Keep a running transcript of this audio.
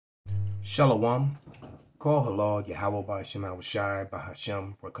Shalom. Call halal Yahweh Ba'Shem Awashai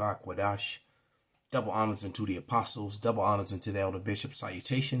Bahashem Rakak Wadash. Double honors unto the apostles, double honors unto the elder bishops.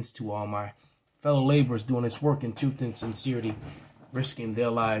 Salutations to all my fellow laborers doing this work in truth and sincerity, risking their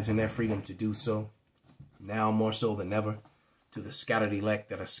lives and their freedom to do so. Now more so than ever, to the scattered elect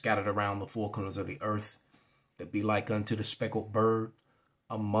that are scattered around the four corners of the earth, that be like unto the speckled bird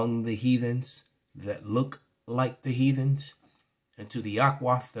among the heathens, that look like the heathens. And to the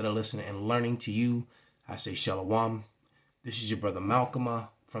Akwath that are listening and learning, to you, I say Shalom. This is your brother Malcolm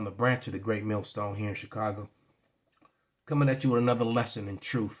from the branch of the Great Millstone here in Chicago, coming at you with another lesson in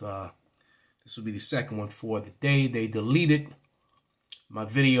truth. This will be the second one for the day. They deleted my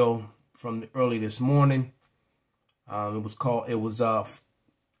video from early this morning. It was a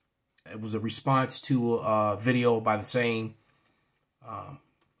response to a video by the same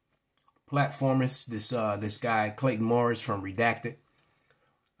platformist, this guy Clayton Morris from Redacted.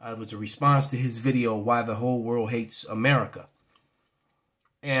 It was a response to his video, Why the Whole World Hates America.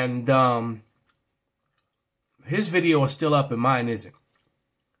 And his video is still up and mine isn't.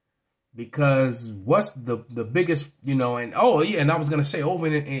 Because what's the biggest, and oh yeah, and I was going to say, over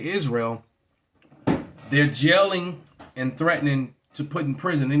in Israel, they're jailing and threatening to put in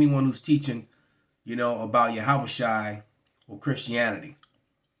prison anyone who's teaching, about Yahushua or Christianity.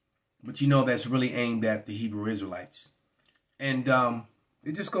 But that's really aimed at the Hebrew Israelites. And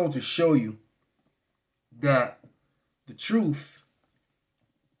it just goes to show you that the truth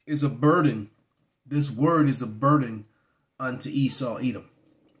is a burden. This word is a burden unto Esau, Edom.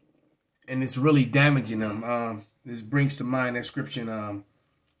 And it's really damaging them. This brings to mind that scripture, I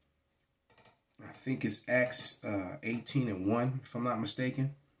think it's Acts 18:1, if I'm not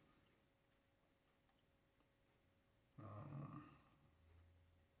mistaken.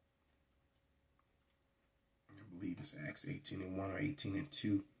 It's Acts 18:1 or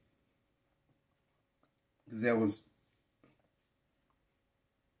 18:2. Because that was,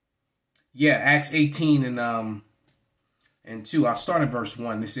 Acts 18:2. I'll start at verse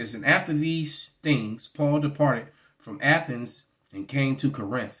 1. It says, And after these things, Paul departed from Athens and came to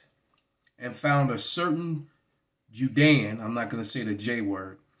Corinth, and found a certain Judean, I'm not going to say the J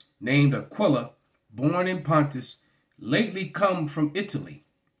word, named Aquila, born in Pontus, lately come from Italy,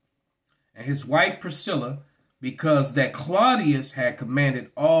 and his wife Priscilla, because that Claudius had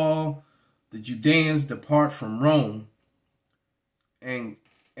commanded all the Judeans depart from Rome, and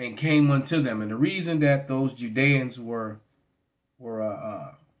came unto them. And the reason that those Judeans were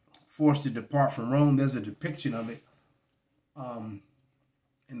forced to depart from Rome, there's a depiction of it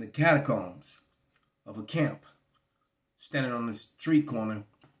in the catacombs of a camp, standing on the street corner,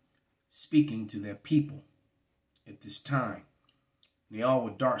 speaking to their people at this time. They all were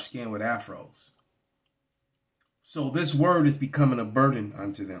dark-skinned with afros. So this word is becoming a burden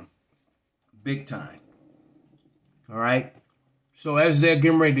unto them. Big time. All right. So as they're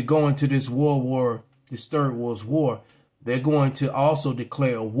getting ready to go into this this third world's war, they're going to also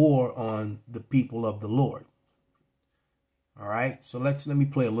declare a war on the people of the Lord. All right. So let me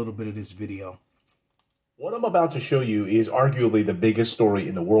play a little bit of this video. What I'm about to show you is arguably the biggest story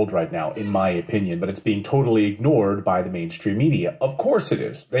in the world right now, in my opinion, but it's being totally ignored by the mainstream media. Of course it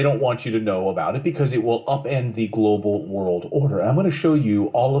is. They don't want you to know about it because it will upend the global world order. I'm going to show you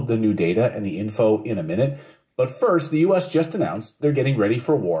all of the new data and the info in a minute. But first, the U.S. just announced they're getting ready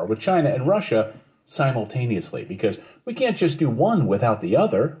for war with China and Russia simultaneously, because we can't just do one without the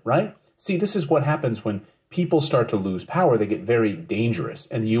other, right? See, this is what happens when people start to lose power. They get very dangerous,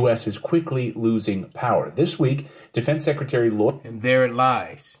 and the U.S. is quickly losing power. This week, Defense Secretary Lloyd... And there it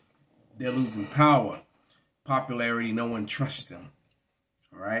lies. They're losing power. Popularity, no one trusts them.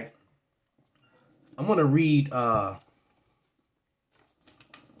 All right? I'm going to read a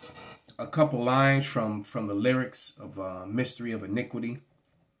couple lines from the lyrics of Mystery of Iniquity,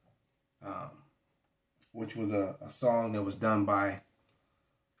 which was a song that was done by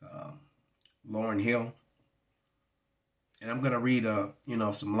Lauryn Hill. And I'm going to read,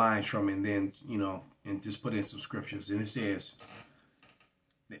 some lines from it, and then, and just put in some scriptures. And it says,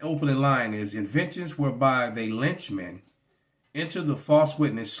 the opening line is, inventions whereby they lynch men, enter the false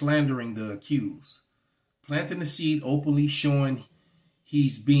witness, slandering the accused, planting the seed openly, showing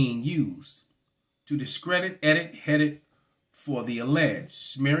he's being used, to discredit, edit, headed for the alleged,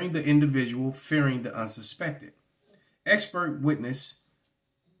 smearing the individual, fearing the unsuspected. Expert witness,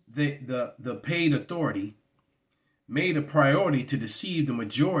 the paid authority, made a priority to deceive the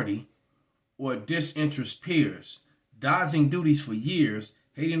majority or disinterest peers, dodging duties for years,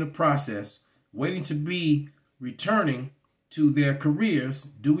 hating the process, waiting to be returning to their careers.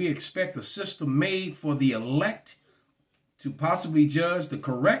 Do we expect a system made for the elect to possibly judge the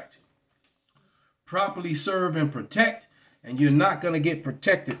correct properly serve and protect, and you're not going to get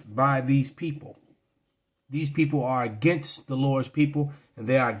protected by these people. These people are against the Lord's people, and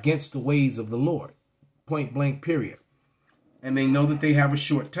they are against the ways of the Lord. Point blank, period. And they know that they have a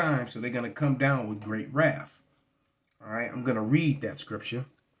short time, so they're going to come down with great wrath. All right, I'm going to read that scripture.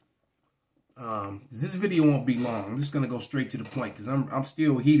 This video won't be long. I'm just going to go straight to the point because I'm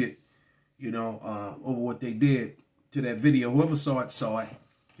still heated, over what they did to that video. Whoever saw it, saw it.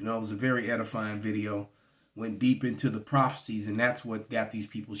 It was a very edifying video. Went deep into the prophecies, and that's what got these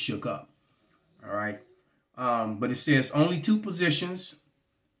people shook up. All right. But it says only two positions.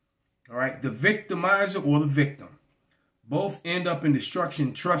 All right. The victimizer or the victim. Both end up in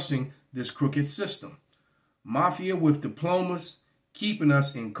destruction, trusting this crooked system. Mafia with diplomas, keeping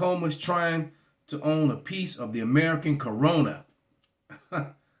us in comas, trying to own a piece of the American corona.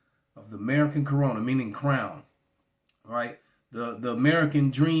 Of the American corona, meaning crown. All right. The American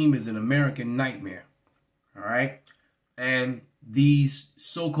dream is an American nightmare. All right. And these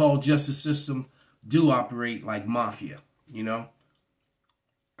so-called justice systems do operate like mafia, It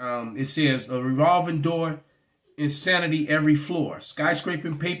says a revolving door, insanity every floor,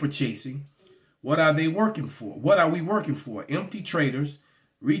 skyscraping, paper chasing. What are they working for? What are we working for? Empty traders,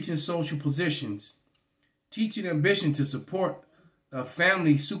 reaching social positions, teaching ambition to support a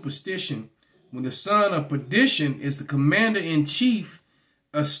family superstition. When the son of perdition is the commander-in-chief,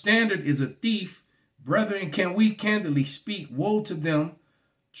 a standard is a thief. Brethren, can we candidly speak? Woe to them,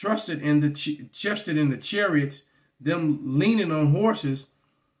 trusted in the chariots, them leaning on horses.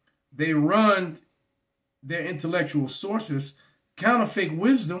 They run their intellectual sources, counterfeit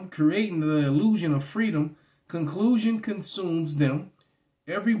wisdom, creating the illusion of freedom. Conclusion consumes them.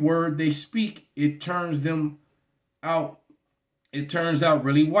 Every word they speak, it turns them out. It turns out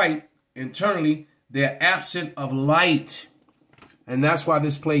really white. Internally, they're absent of light. And that's why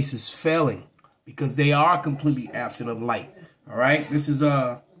this place is failing, because they are completely absent of light. All right. This is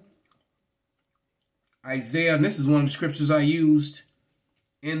Isaiah. And this is one of the scriptures I used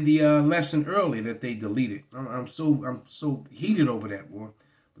in the lesson earlier that they deleted. I'm so heated over that one.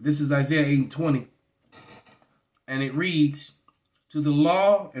 But this is Isaiah 8:20. And it reads, to the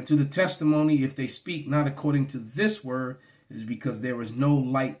law and to the testimony, if they speak not according to this word, it is because there is no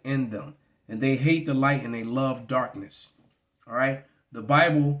light in them. And they hate the light and they love darkness. All right. The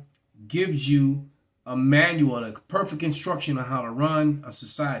Bible gives you a manual, a perfect instruction on how to run a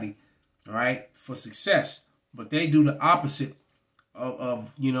society, all right, for success. But they do the opposite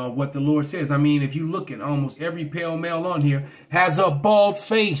of what the Lord says. I mean, if you look at almost every pale male on here has a bald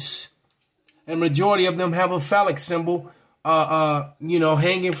face, and majority of them have a phallic symbol,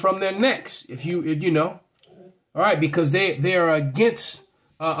 hanging from their necks. If you know, all right, because they are against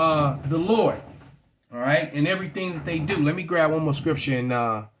the Lord, all right, and everything that they do. Let me grab one more scripture and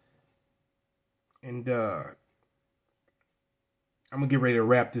I'm gonna get ready to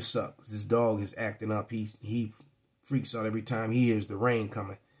wrap this up. This dog is acting up. He freaks out every time he hears the rain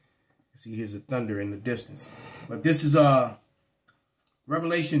coming. He hears the thunder in the distance. But this is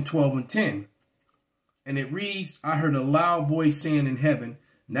Revelation 12:10. And it reads, I heard a loud voice saying in heaven,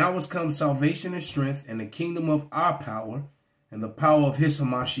 now has come salvation and strength and the kingdom of our power and the power of his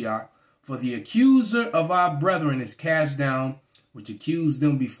Hamashiach. For the accuser of our brethren is cast down, which accused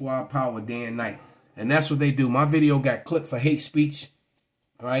them before our power day and night. And that's what they do. My video got clipped for hate speech.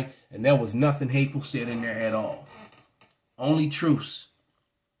 All right. And there was nothing hateful said in there at all. Only truths.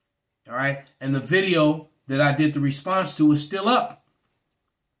 All right. And the video that I did the response to is still up.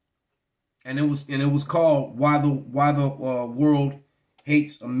 And it was called Why the World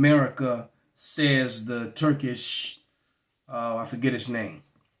Hates America, says the Turkish, I forget his name.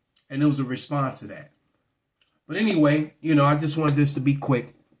 And it was a response to that. But anyway, I just wanted this to be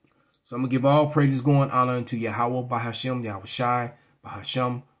quick. So I'm going to give all praises, going honor unto Yahweh, Bahashem, Yahweh Shai,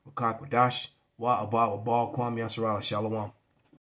 Bahashem, Wakak Wadash, Wa Abba, Wabal, Kwam, Yasserala, Shalom.